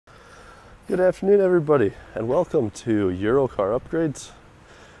Good afternoon, everybody, and welcome to Eurocar Upgrades.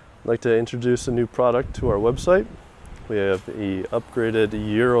 I'd like to introduce a new product to our website. We have the upgraded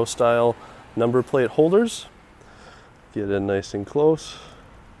Euro style number plate holders. Get in nice and close.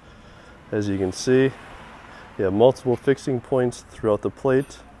 As you can see, you have multiple fixing points throughout the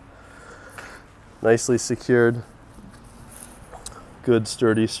plate. Nicely secured, good,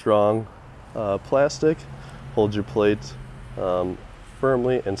 sturdy, strong plastic. Holds your plate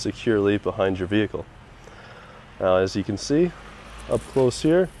firmly and securely behind your vehicle. Now, as you can see up close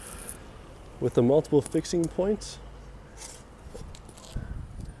here, with the multiple fixing points,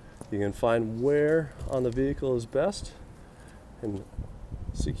 you can find where on the vehicle is best and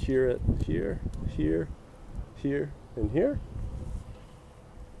secure it here, here, here, and here.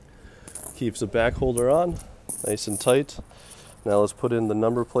 Keeps the back holder on nice and tight. Now let's put in the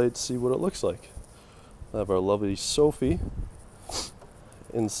number plate, see what it looks like. I have our lovely Sophie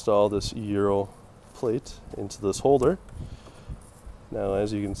install this Euro plate into this holder. Now,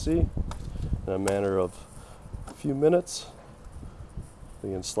 as you can see, in a matter of a few minutes,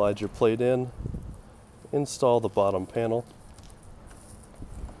 you can slide your plate in, install the bottom panel,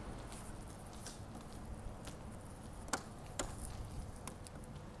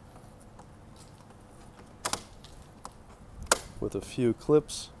 with a few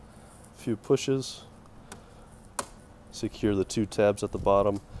clips, a few pushes. Secure the two tabs at the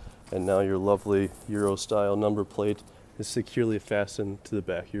bottom, and now your lovely Euro style number plate is securely fastened to the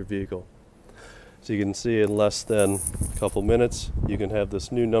back of your vehicle. So you can see in less than a couple minutes you can have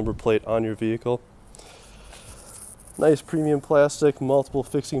this new number plate on your vehicle. Nice premium plastic, multiple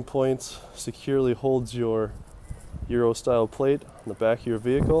fixing points, securely holds your Euro style plate on the back of your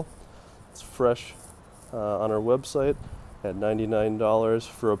vehicle. It's fresh on our website at $99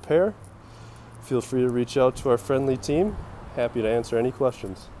 for a pair. Feel free to reach out to our friendly team. Happy to answer any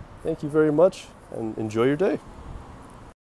questions. Thank you very much and enjoy your day.